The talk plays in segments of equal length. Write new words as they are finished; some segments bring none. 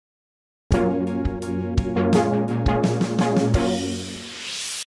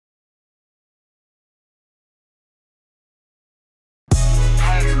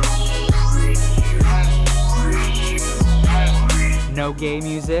No gay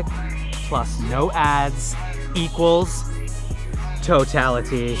music plus no ads equals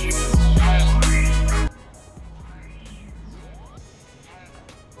totality.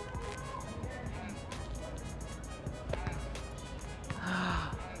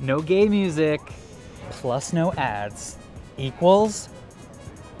 No gay music plus no ads equals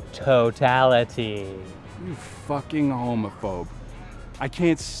totality. You fucking homophobe. I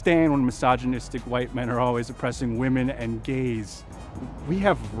can't stand when misogynistic white men are always oppressing women and gays. We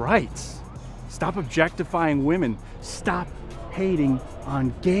have rights. Stop objectifying women. Stop hating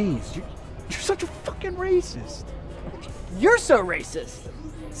on gays. You're such a fucking racist. You're so racist.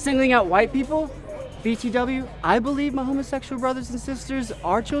 Singling out white people? BTW, I believe my homosexual brothers and sisters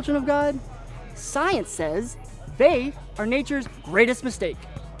are children of God. Science says they are nature's greatest mistake.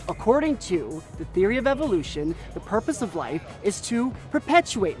 According to the theory of evolution, the purpose of life is to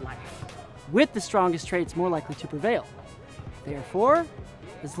perpetuate life, with the strongest traits more likely to prevail. Therefore,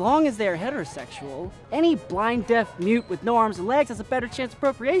 as long as they are heterosexual, any blind, deaf, mute with no arms and legs has a better chance of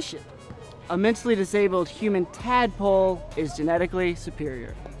procreation. A mentally disabled human tadpole is genetically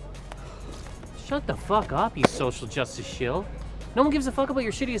superior. Shut the fuck up, you social justice shill. No one gives a fuck about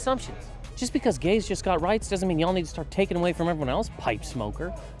your shitty assumptions. Just because gays just got rights doesn't mean y'all need to start taking away from everyone else, pipe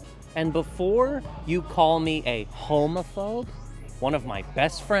smoker. And before you call me a homophobe, one of my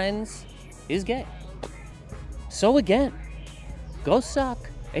best friends is gay. So again, go suck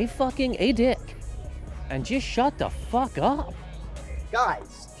a fucking dick and just shut the fuck up.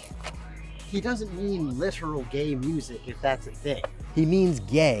 Guys, he doesn't mean literal gay music, if that's a thing. He means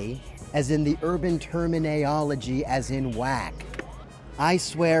gay, as in the urban terminology, as in whack. I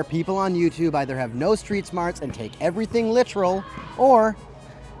swear people on YouTube either have no street smarts and take everything literal, or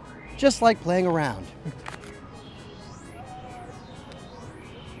just like playing around.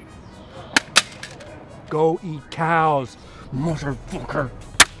 Go eat cows, motherfucker.